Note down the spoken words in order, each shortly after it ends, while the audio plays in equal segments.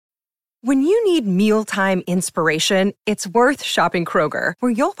When you need mealtime inspiration, it's worth shopping Kroger,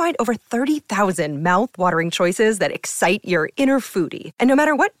 where you'll find over 30,000 mouth-watering choices that excite your inner foodie. And no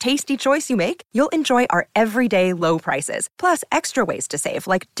matter what tasty choice you make, you'll enjoy our everyday low prices, plus extra ways to save,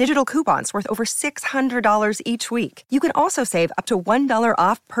 like digital coupons worth over $600 each week. You can also save up to $1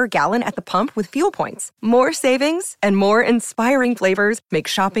 off per gallon at the pump with fuel points. More savings and more inspiring flavors make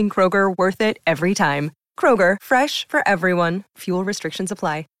shopping Kroger worth it every time. Kroger, fresh for everyone. Fuel restrictions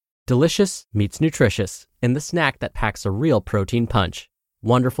apply. Delicious meets nutritious in the snack that packs a real protein punch.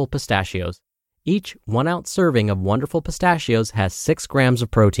 Wonderful Pistachios. Each 1-ounce serving of Wonderful Pistachios has 6 grams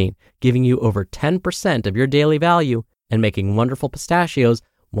of protein, giving you over 10% of your daily value and making Wonderful Pistachios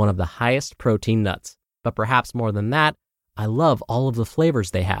one of the highest protein nuts. But perhaps more than that, I love all of the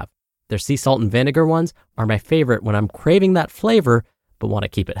flavors they have. Their sea salt and vinegar ones are my favorite when I'm craving that flavor but want to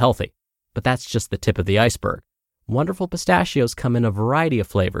keep it healthy. But that's just the tip of the iceberg. Wonderful Pistachios come in a variety of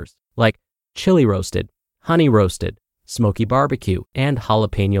flavors, like chili roasted, honey roasted, smoky barbecue, and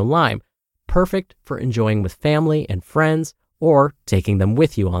jalapeno lime, perfect for enjoying with family and friends or taking them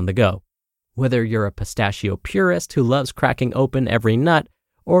with you on the go. Whether you're a pistachio purist who loves cracking open every nut,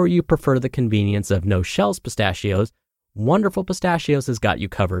 or you prefer the convenience of no-shells pistachios, Wonderful Pistachios has got you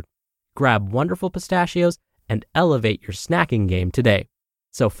covered. Grab Wonderful Pistachios and elevate your snacking game today.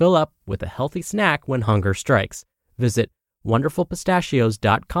 So fill up with a healthy snack when hunger strikes. Visit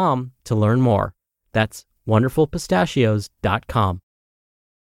wonderfulpistachios.com to learn more. That's wonderfulpistachios.com.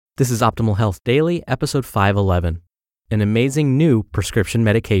 This is Optimal Health Daily, episode 511, An Amazing New Prescription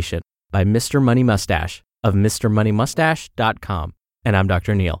Medication by Mr. Money Mustache of MrMoneyMustache.com. And I'm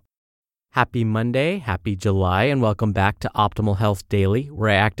Dr. Neil. Happy Monday, happy July, and welcome back to Optimal Health Daily, where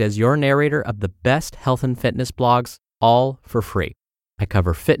I act as your narrator of the best health and fitness blogs, all for free. I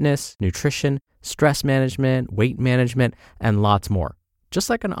cover fitness, nutrition, stress management, weight management, and lots more.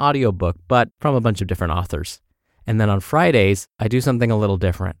 Just like an audiobook, but from a bunch of different authors. And then on Fridays, I do something a little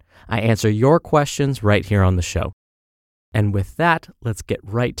different. I answer your questions right here on the show. And with that, let's get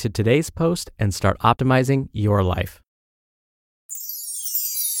right to today's post and start optimizing your life.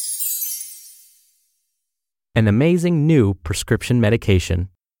 An Amazing New Prescription Medication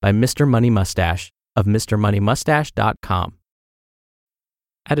by Mr. Money Mustache of MrMoneyMustache.com.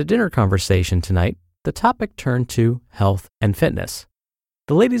 At a dinner conversation tonight, the topic turned to health and fitness.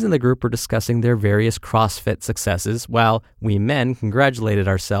 The ladies in the group were discussing their various CrossFit successes, while we men congratulated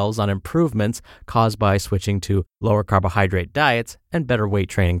ourselves on improvements caused by switching to lower carbohydrate diets and better weight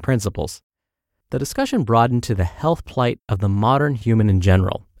training principles. The discussion broadened to the health plight of the modern human in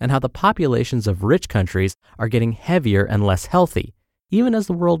general, and how the populations of rich countries are getting heavier and less healthy, even as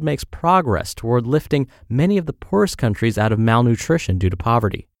the world makes progress toward lifting many of the poorest countries out of malnutrition due to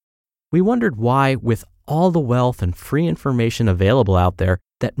poverty. We wondered why, with all the wealth and free information available out there,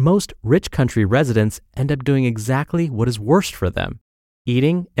 that most rich country residents end up doing exactly what is worst for them,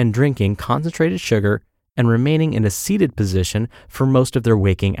 eating and drinking concentrated sugar and remaining in a seated position for most of their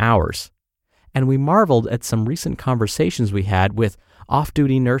waking hours. And we marveled at some recent conversations we had with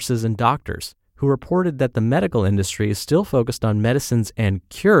off-duty nurses and doctors who reported that the medical industry is still focused on medicines and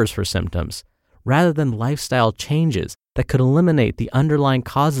cures for symptoms, rather than lifestyle changes that could eliminate the underlying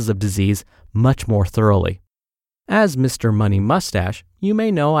causes of disease much more thoroughly. As Mr. Money Mustache, you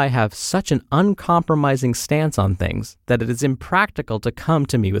may know I have such an uncompromising stance on things that it is impractical to come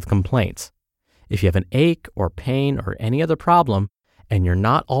to me with complaints. If you have an ache or pain or any other problem, and you're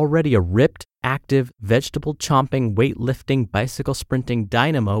not already a ripped, active, vegetable-chomping, weightlifting, bicycle-sprinting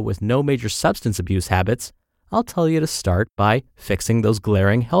dynamo with no major substance abuse habits, I'll tell you to start by fixing those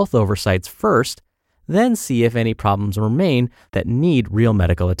glaring health oversights first, then see if any problems remain that need real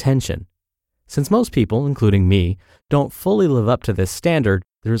medical attention. Since most people, including me, don't fully live up to this standard,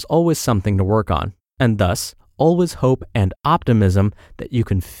 there's always something to work on, and thus, always hope and optimism that you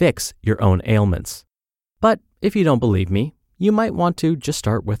can fix your own ailments. But if you don't believe me, you might want to just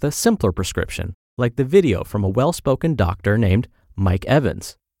start with a simpler prescription, like the video from a well-spoken doctor named Mike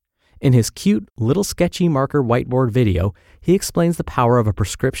Evans. In his cute, little sketchy marker whiteboard video, he explains the power of a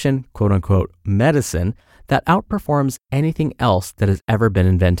prescription, quote-unquote, medicine that outperforms anything else that has ever been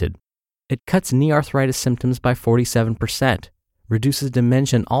invented. It cuts knee arthritis symptoms by 47%, reduces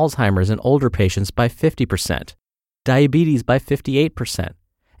dementia and Alzheimer's in older patients by 50%, diabetes by 58%,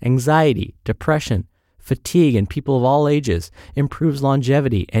 anxiety, depression, fatigue in people of all ages, improves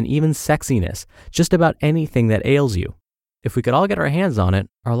longevity and even sexiness, just about anything that ails you. If we could all get our hands on it,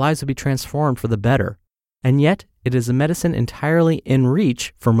 our lives would be transformed for the better. And yet, it is a medicine entirely in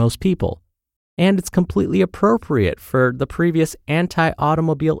reach for most people. And it's completely appropriate for the previous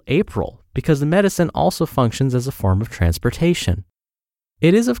anti-automobile April, because the medicine also functions as a form of transportation.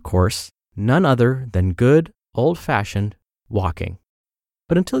 It is, of course, none other than good, old-fashioned walking.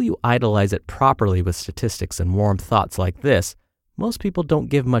 But until you idolize it properly with statistics and warm thoughts like this, most people don't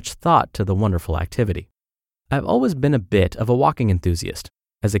give much thought to the wonderful activity. I've always been a bit of a walking enthusiast.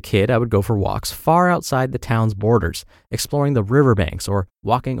 As a kid, I would go for walks far outside the town's borders, exploring the riverbanks or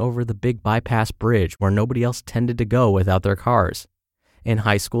walking over the big bypass bridge where nobody else tended to go without their cars. In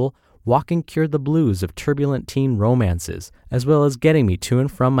high school, walking cured the blues of turbulent teen romances, as well as getting me to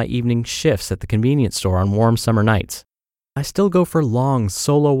and from my evening shifts at the convenience store on warm summer nights. I still go for long,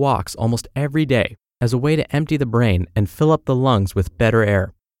 solo walks almost every day as a way to empty the brain and fill up the lungs with better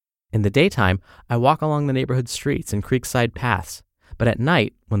air. In the daytime, I walk along the neighborhood streets and creekside paths. But at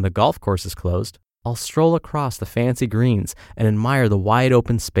night, when the golf course is closed, I'll stroll across the fancy greens and admire the wide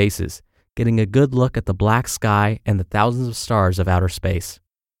open spaces, getting a good look at the black sky and the thousands of stars of outer space.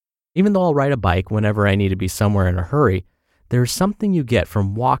 Even though I'll ride a bike whenever I need to be somewhere in a hurry, there is something you get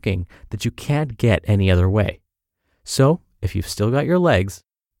from walking that you can't get any other way. So, if you've still got your legs,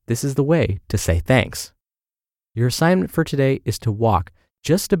 this is the way to say thanks. Your assignment for today is to walk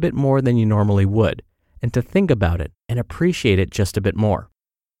just a bit more than you normally would, and to think about it and appreciate it just a bit more.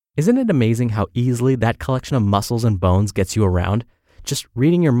 Isn't it amazing how easily that collection of muscles and bones gets you around, just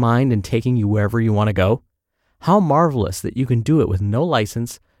reading your mind and taking you wherever you want to go? How marvelous that you can do it with no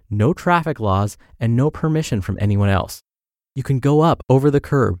license, no traffic laws, and no permission from anyone else. You can go up over the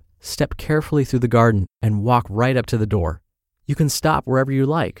curb, step carefully through the garden, and walk right up to the door. You can stop wherever you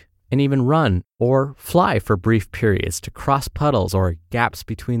like, and even run or fly for brief periods to cross puddles or gaps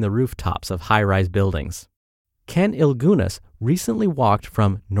between the rooftops of high-rise buildings. Ken Ilgunas recently walked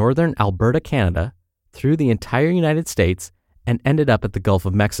from northern Alberta, Canada, through the entire United States and ended up at the Gulf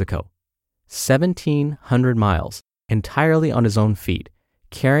of Mexico. 1,700 miles, entirely on his own feet,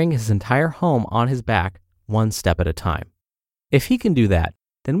 carrying his entire home on his back, one step at a time. If he can do that,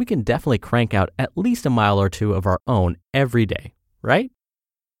 then we can definitely crank out at least a mile or two of our own every day, right?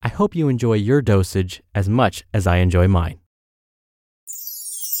 I hope you enjoy your dosage as much as I enjoy mine.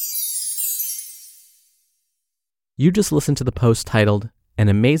 You just listened to the post titled, An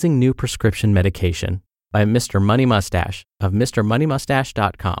Amazing New Prescription Medication by Mr. Money Mustache of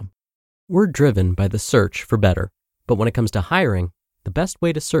MrMoneyMustache.com. We're driven by the search for better, but when it comes to hiring, the best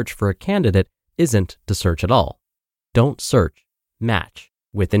way to search for a candidate isn't to search at all. Don't search, match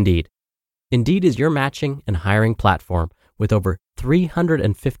with Indeed. Indeed is your matching and hiring platform with over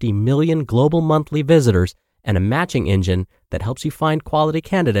 350 million global monthly visitors and a matching engine that helps you find quality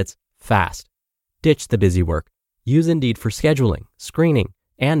candidates fast. Ditch the busy work. Use Indeed for scheduling, screening,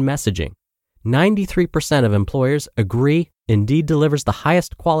 and messaging. 93% of employers agree Indeed delivers the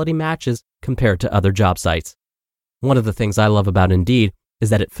highest quality matches compared to other job sites. One of the things I love about Indeed is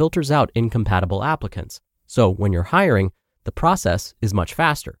that it filters out incompatible applicants. So when you're hiring, the process is much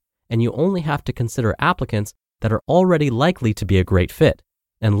faster, and you only have to consider applicants that are already likely to be a great fit.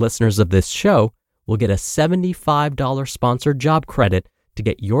 And listeners of this show will get a $75 sponsored job credit to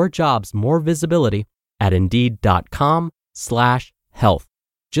get your jobs more visibility at Indeed.com/health.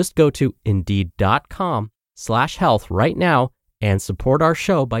 Just go to Indeed.com/health right now and support our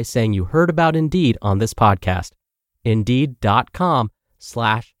show by saying you heard about Indeed on this podcast.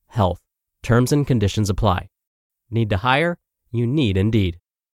 Indeed.com/health. Terms and conditions apply. Need to hire? You need Indeed.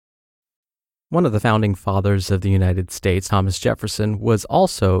 One of the founding fathers of the United States, Thomas Jefferson, was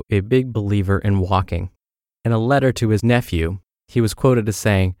also a big believer in walking. In a letter to his nephew, he was quoted as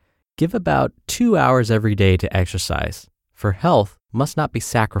saying, "Give about 2 hours every day to exercise, for health must not be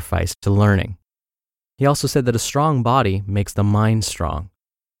sacrificed to learning." He also said that a strong body makes the mind strong.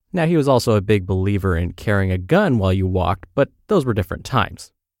 Now, he was also a big believer in carrying a gun while you walked, but those were different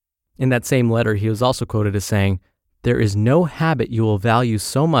times. In that same letter, he was also quoted as saying, "There is no habit you will value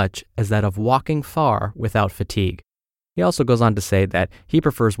so much as that of walking far without fatigue." He also goes on to say that he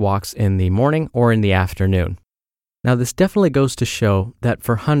prefers walks in the morning or in the afternoon. Now, this definitely goes to show that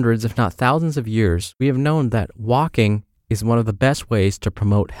for hundreds, if not thousands of years, we have known that walking is one of the best ways to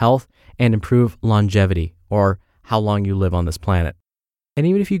promote health and improve longevity, or how long you live on this planet. And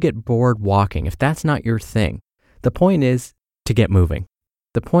even if you get bored walking, if that's not your thing, the point is to get moving.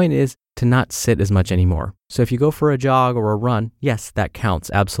 The point is to not sit as much anymore. So if you go for a jog or a run, yes, that counts,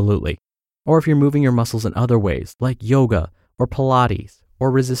 absolutely. Or if you're moving your muscles in other ways, like yoga or Pilates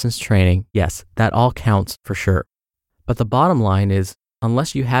or resistance training, yes, that all counts for sure. But the bottom line is,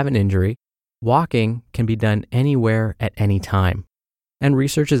 unless you have an injury, walking can be done anywhere at any time. And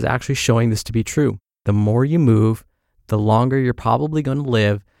research is actually showing this to be true. The more you move, the longer you're probably going to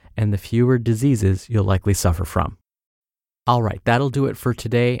live and the fewer diseases you'll likely suffer from. All right, that'll do it for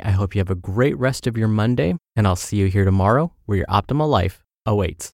today. I hope you have a great rest of your Monday, and I'll see you here tomorrow where your optimal life awaits.